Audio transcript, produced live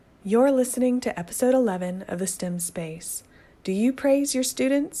You're listening to episode 11 of the STEM Space. Do you praise your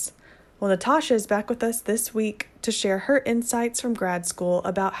students? Well, Natasha is back with us this week to share her insights from grad school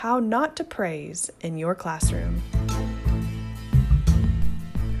about how not to praise in your classroom.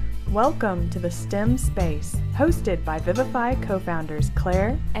 Welcome to the STEM Space, hosted by Vivify co-founders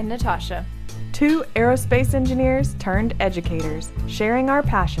Claire and Natasha, two aerospace engineers turned educators, sharing our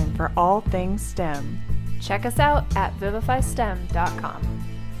passion for all things STEM. Check us out at vivifystem.com.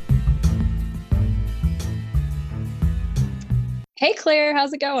 Hey Claire,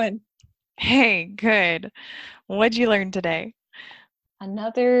 how's it going? Hey, good. What'd you learn today?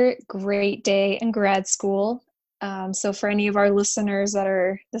 Another great day in grad school. So for any of our listeners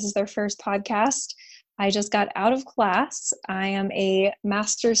this is their first podcast, I just got out of class. I am a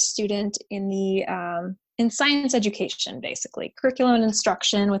master's student in science education, basically curriculum and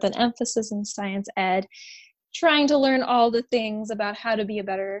instruction with an emphasis in science ed, trying to learn all the things about how to be a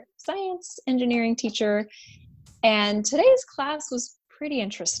better science engineering teacher. And today's class was pretty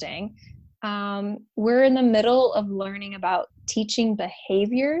interesting. We're in the middle of learning about teaching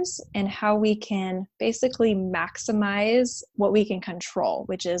behaviors and how we can basically maximize what we can control,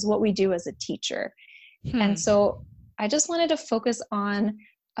 which is what we do as a teacher. And so I just wanted to focus on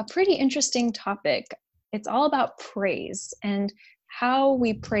a pretty interesting topic. It's all about praise and how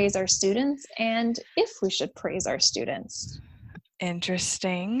we praise our students and if we should praise our students.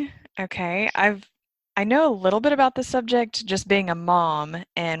 Interesting. Okay. I know a little bit about the subject, just being a mom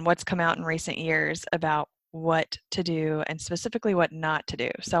and what's come out in recent years about what to do and specifically what not to do.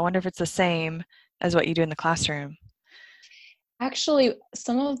 So I wonder if it's the same as what you do in the classroom. Actually,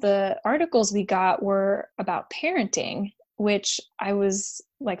 some of the articles we got were about parenting, which I was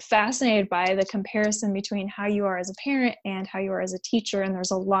fascinated by the comparison between how you are as a parent and how you are as a teacher. And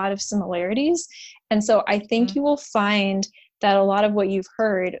there's a lot of similarities. And so I think you will find that a lot of what you've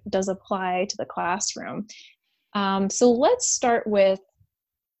heard does apply to the classroom. So let's start with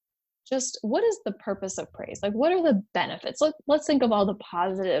just what is the purpose of praise? What are the benefits? Let's think of all the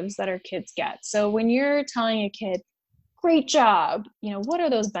positives that our kids get. So when you're telling a kid, great job, what are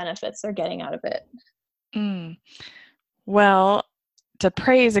those benefits they're getting out of it? Well, to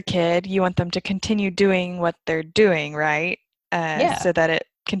praise a kid, you want them to continue doing what they're doing, right? So that it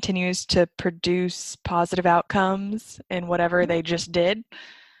continues to produce positive outcomes in whatever they just did.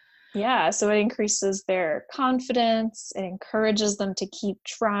 Yeah, so it increases their confidence. It encourages them to keep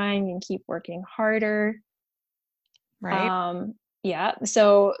trying and keep working harder. Right. Yeah,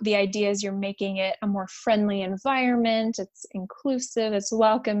 so the idea is you're making it a more friendly environment. It's inclusive, it's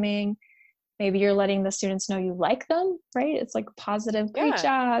welcoming. Maybe you're letting the students know you like them, right? It's positive, great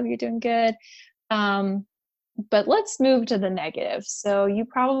job, you're doing good. But let's move to the negative. So you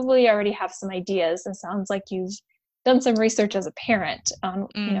probably already have some ideas. It sounds like you've done some research as a parent on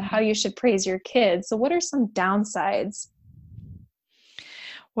how you should praise your kids. So what are some downsides?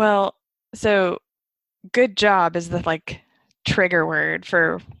 Well, so good job is the trigger word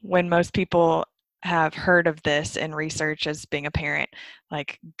for when most people have heard of this in research as being a parent.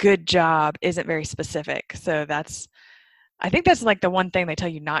 Good job isn't very specific. So I think that's the one thing they tell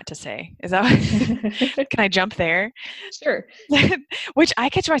you not to say. Is that can I jump there? Sure. Which I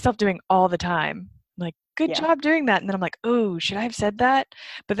catch myself doing all the time. Good job doing that. And then I'm like, oh, should I have said that?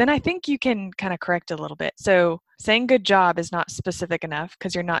 But then I think you can kind of correct it a little bit. So saying good job is not specific enough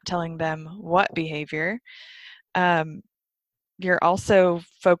because you're not telling them what behavior. You're also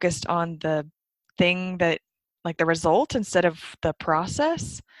focused on the thing that, the result instead of the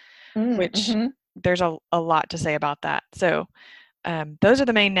process, which there's a lot to say about that. So those are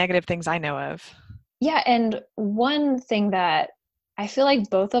the main negative things I know of. Yeah, and one thing that I feel like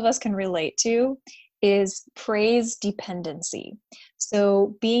both of us can relate to is praise dependency.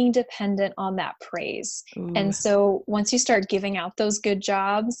 So being dependent on that praise. Ooh. And so once you start giving out those good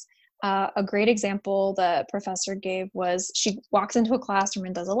jobs, a great example the professor gave was she walks into a classroom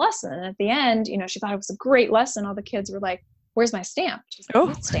and does a lesson. And at the end, she thought it was a great lesson. All the kids were like, where's my stamp? She's like,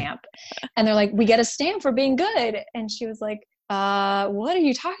 what stamp? And they're like, we get a stamp for being good. And she was like, what are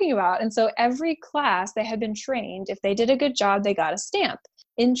you talking about? And so every class they had been trained, if they did a good job, they got a stamp.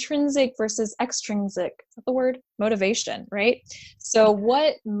 Intrinsic versus extrinsic, is that the word? Motivation, right? So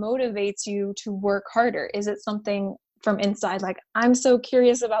what motivates you to work harder? Is it something from inside, like I'm so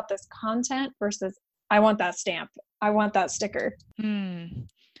curious about this content, versus I want that stamp, I want that sticker?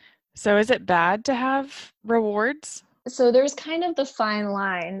 So is it bad to have rewards? So there's kind of the fine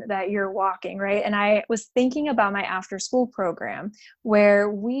line that you're walking, right? And I was thinking about my after school program where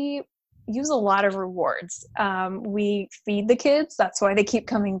we use a lot of rewards. We feed the kids. That's why they keep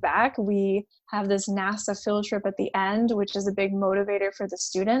coming back. We have this NASA field trip at the end, which is a big motivator for the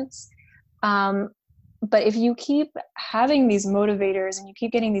students. But if you keep having these motivators and you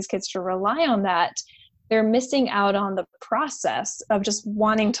keep getting these kids to rely on that, they're missing out on the process of just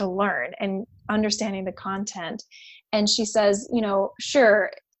wanting to learn and understanding the content. And she says, sure,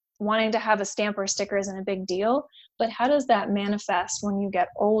 wanting to have a stamp or a sticker isn't a big deal, but how does that manifest when you get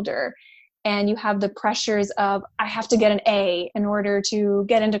older and you have the pressures of, I have to get an A in order to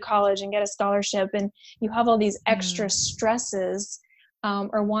get into college and get a scholarship, and you have all these extra stresses,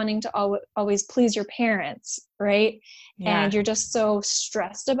 or wanting to always please your parents, right? Yeah. And you're just so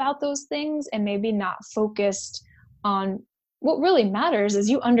stressed about those things and maybe not focused on what really matters is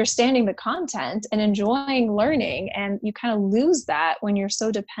you understanding the content and enjoying learning. And you kind of lose that when you're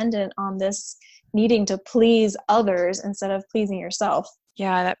so dependent on this needing to please others instead of pleasing yourself.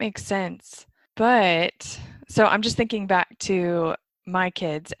 Yeah, that makes sense. But so I'm just thinking back to my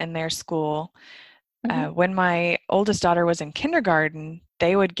kids and their school. When my oldest daughter was in kindergarten,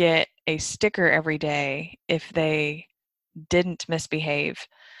 they would get a sticker every day if they didn't misbehave.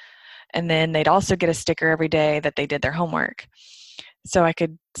 And then they'd also get a sticker every day that they did their homework. So I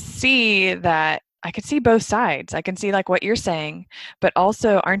could see both sides. I can see like what you're saying, but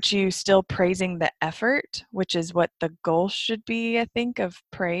also aren't you still praising the effort, which is what the goal should be, I think, of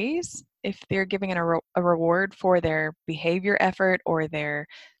praise? If they're giving a reward for their behavior effort or their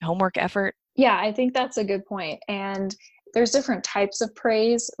homework effort. Yeah, I think that's a good point. And there's different types of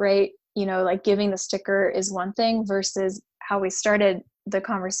praise, right? Like giving the sticker is one thing versus how we started the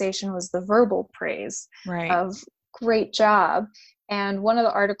conversation was the verbal praise of great job. And one of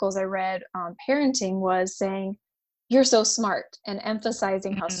the articles I read on parenting was saying, you're so smart, and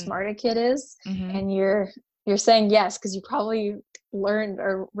emphasizing how smart a kid is. And you're saying yes, because you probably learned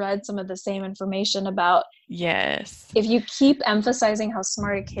or read some of the same information about, yes, if you keep emphasizing how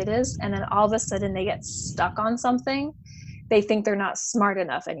smart a kid is and then all of a sudden they get stuck on something, they think they're not smart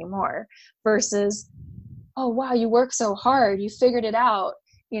enough anymore, versus, oh wow, you work so hard, you figured it out.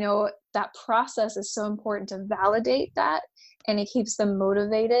 That process is so important to validate that, and it keeps them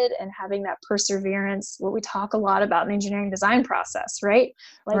motivated and having that perseverance, what we talk a lot about in the engineering design process, right?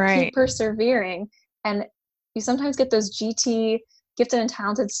 Keep persevering. And you sometimes get those GT, gifted and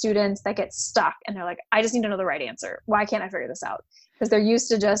talented students that get stuck and they're like, I just need to know the right answer. Why can't I figure this out? Because they're used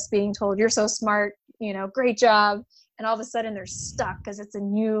to just being told, you're so smart, great job. And all of a sudden they're stuck because it's a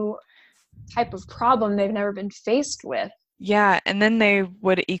new type of problem they've never been faced with. Yeah. And then they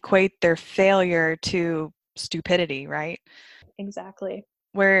would equate their failure to stupidity, right? Exactly.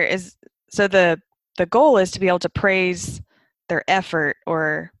 So the goal is to be able to praise their effort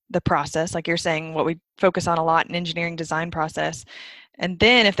or the process, like you're saying, what we focus on a lot in engineering design process. And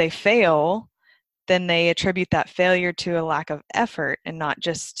then if they fail, then they attribute that failure to a lack of effort and not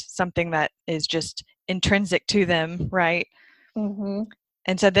just something that is just intrinsic to them, right? And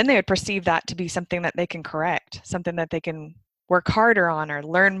so then they would perceive that to be something that they can correct, something that they can work harder on or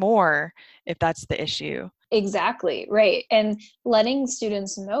learn more if that's the issue. Exactly, right. And letting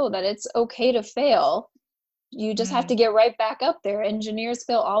students know that it's okay to fail. You just have to get right back up there. Engineers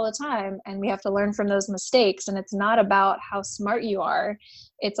fail all the time, and we have to learn from those mistakes. And it's not about how smart you are.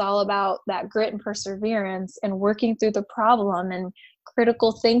 It's all about that grit and perseverance and working through the problem and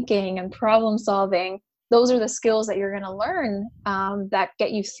critical thinking and problem solving. Those are the skills that you're going to learn that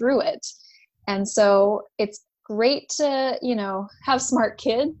get you through it. And so it's great to, have smart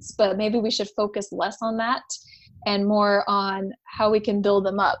kids, but maybe we should focus less on that and more on how we can build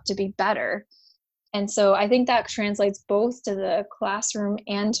them up to be better. And so I think that translates both to the classroom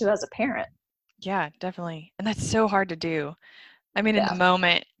and to as a parent. Yeah, definitely. And that's so hard to do. I mean, in the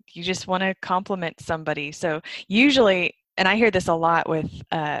moment, you just want to compliment somebody. So usually, and I hear this a lot with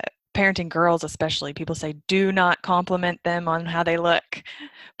parenting girls especially, people say, do not compliment them on how they look.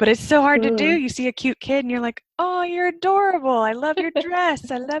 But it's so hard to do. You see a cute kid and you're like, oh, you're adorable. I love your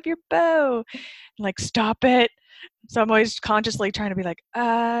dress. I love your bow. Like, stop it. So I'm always consciously trying to be like,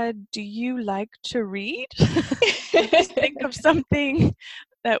 do you like to read? Just think of something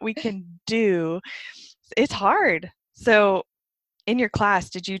that we can do. It's hard. So in your class,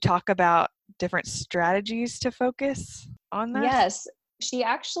 did you talk about different strategies to focus on that? Yes. She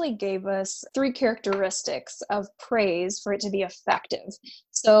actually gave us 3 characteristics of praise for it to be effective.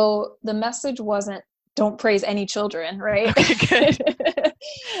 So the message wasn't, don't praise any children, right? Okay, good.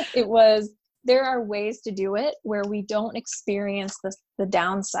 It was, there are ways to do it where we don't experience the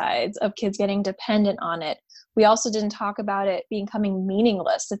downsides of kids getting dependent on it. We also didn't talk about it becoming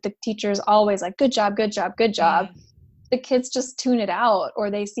meaningless, that the teacher is always like, good job, good job, good job. the kids just tune it out,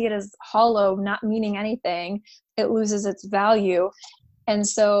 or they see it as hollow, not meaning anything. It loses its value. And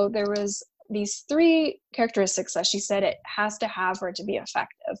so there was these three characteristics that she said it has to have for it to be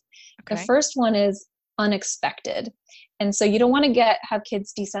effective. The first one is unexpected. And so you don't want to have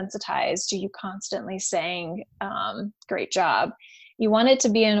kids desensitized to you constantly saying, great job. You want it to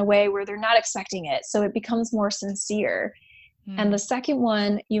be in a way where they're not expecting it, so it becomes more sincere. And the second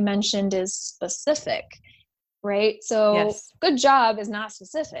one you mentioned is specific, right? So good job is not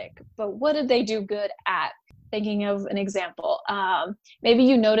specific, but what did they do good at? Thinking of an example, maybe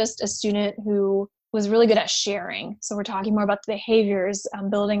you noticed a student who was really good at sharing. So we're talking more about the behaviors,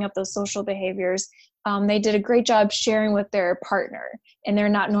 building up those social behaviors. They did a great job sharing with their partner, and they're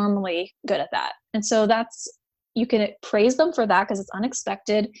not normally good at that. And so you can praise them for that because it's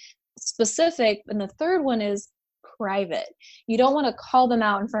unexpected, specific. And the third one is private. You don't want to call them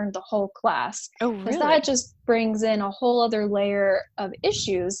out in front of the whole class. Oh, really? Because that just brings in a whole other layer of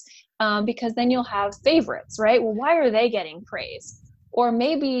issues, because then you'll have favorites, right? Well, why are they getting praise? Or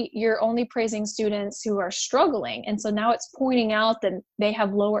maybe you're only praising students who are struggling. And so now it's pointing out that they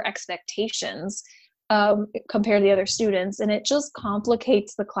have lower expectations compared to the other students. And it just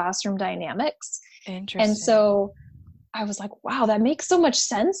complicates the classroom dynamics. Interesting. And so I was like, wow, that makes so much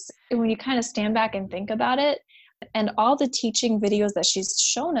sense when you kind of stand back and think about it. And all the teaching videos that she's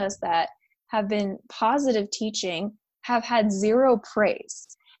shown us that have been positive teaching have had zero praise.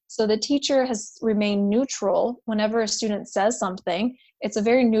 So the teacher has remained neutral whenever a student says something. It's a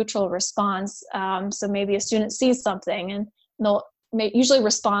very neutral response. So maybe a student sees something and they'll usually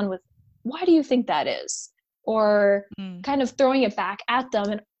respond with, why do you think that is? Or kind of throwing it back at them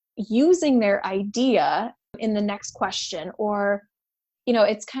and using their idea in the next question. Or,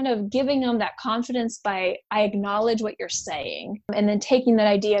 it's kind of giving them that confidence by, I acknowledge what you're saying. And then taking that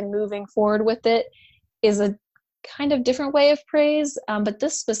idea and moving forward with it is a kind of different way of praise. But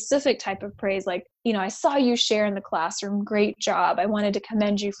this specific type of praise, like, I saw you share in the classroom, great job, I wanted to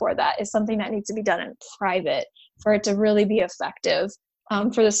commend you for that, is something that needs to be done in private for it to really be effective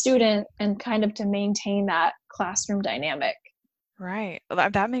for the student and kind of to maintain that classroom dynamic. Right.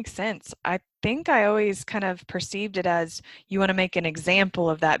 That makes sense. I think I always kind of perceived it as you want to make an example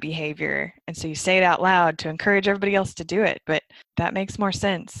of that behavior. And so you say it out loud to encourage everybody else to do it. But that makes more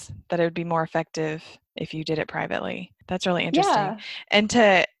sense, that it would be more effective if you did it privately. That's really interesting. Yeah. And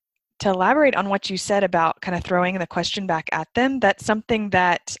to elaborate on what you said about kind of throwing the question back at them, that's something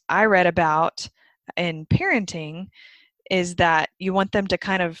that I read about in parenting, is that you want them to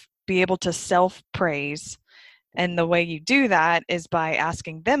kind of be able to self-praise. And the way you do that is by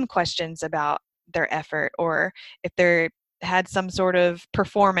asking them questions about their effort, or if they had some sort of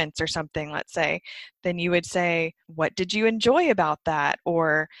performance or something, let's say, then you would say, what did you enjoy about that?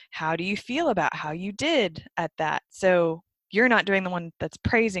 Or how do you feel about how you did at that? So you're not doing the one that's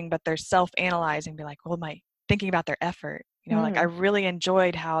praising, but they're self-analyzing, be like, well, am I thinking about their effort? Like, I really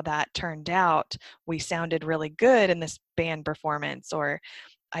enjoyed how that turned out. We sounded really good in this band performance, or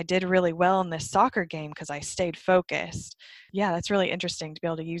I did really well in this soccer game because I stayed focused. Yeah, that's really interesting to be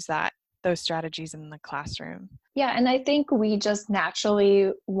able to use those strategies in the classroom. Yeah, and I think we just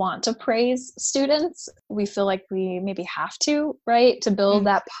naturally want to praise students. We feel like we maybe have to, right? To build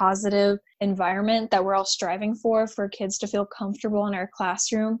that positive environment that we're all striving for kids to feel comfortable in our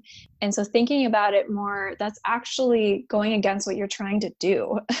classroom. And so thinking about it more, that's actually going against what you're trying to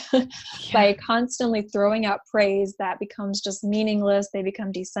do. By constantly throwing out praise, that becomes just meaningless. They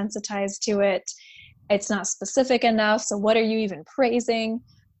become desensitized to it. It's not specific enough. So what are you even praising?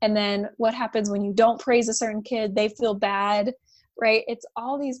 And then what happens when you don't praise a certain kid? They feel bad, right? It's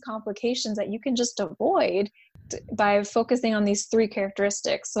all these complications that you can just avoid by focusing on these three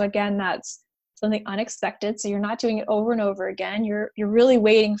characteristics. So again, that's something unexpected. So you're not doing it over and over again. You're really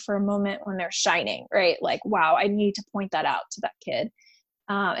waiting for a moment when they're shining, right? Like, wow, I need to point that out to that kid.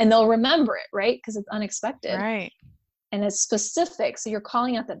 And they'll remember it, right? Because it's unexpected. Right. And it's specific. So you're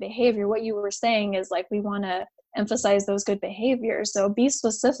calling out the behavior. What you were saying is like, we want to emphasize those good behaviors. So be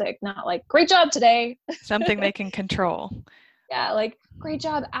specific, not like, great job today. Something they can control. Yeah, like, great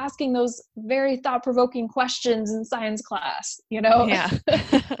job asking those very thought-provoking questions in science class, Yeah.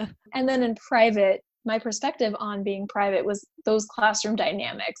 And then in private, my perspective on being private was those classroom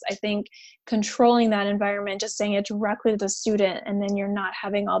dynamics. I think controlling that environment, just saying it directly to the student, and then you're not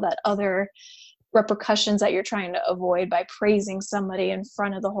having all that other repercussions that you're trying to avoid by praising somebody in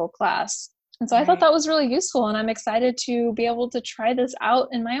front of the whole class. And so I thought that was really useful, and I'm excited to be able to try this out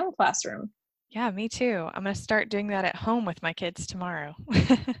in my own classroom. Yeah, me too. I'm going to start doing that at home with my kids tomorrow.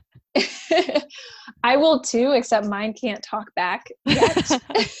 I will too, except mine can't talk back yet.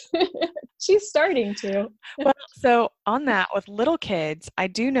 She's starting to. Well, so on that, with little kids, I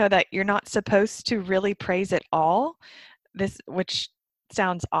do know that you're not supposed to really praise it all. This, which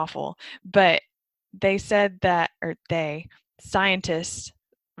sounds awful, but they said that, or scientists,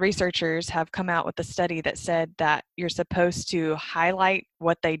 researchers have come out with a study that said that you're supposed to highlight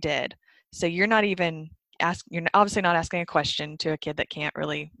what they did. So you're not even you're obviously not asking a question to a kid that can't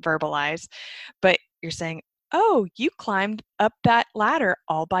really verbalize, but you're saying, oh, you climbed up that ladder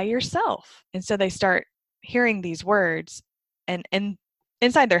all by yourself. And so they start hearing these words, and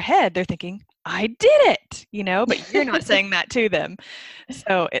inside their head, they're thinking, I did it, but you're not saying that to them.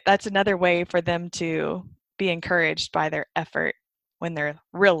 So that's another way for them to be encouraged by their effort when they're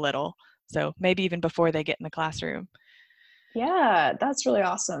real little. So maybe even before they get in the classroom. Yeah, that's really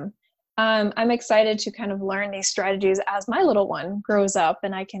awesome. I'm excited to kind of learn these strategies as my little one grows up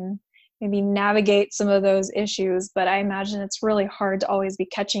and I can maybe navigate some of those issues. But I imagine it's really hard to always be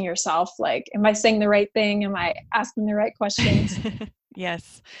catching yourself. Like, am I saying the right thing? Am I asking the right questions?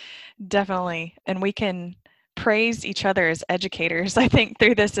 Yes, definitely. And we can praise each other as educators, I think,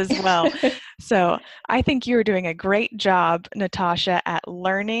 through this as well. So I think you're doing a great job, Natasha, at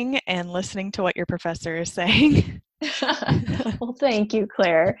learning and listening to what your professor is saying. Well, thank you,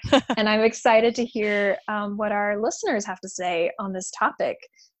 Claire. And I'm excited to hear what our listeners have to say on this topic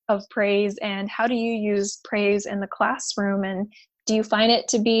of praise and how do you use praise in the classroom? And do you find it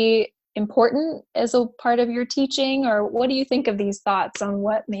to be important as a part of your teaching? Or what do you think of these thoughts on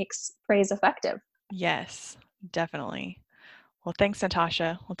what makes praise effective? Yes, definitely. Well, thanks,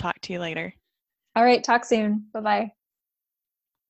 Natasha. We'll talk to you later. All right, talk soon. Bye-bye.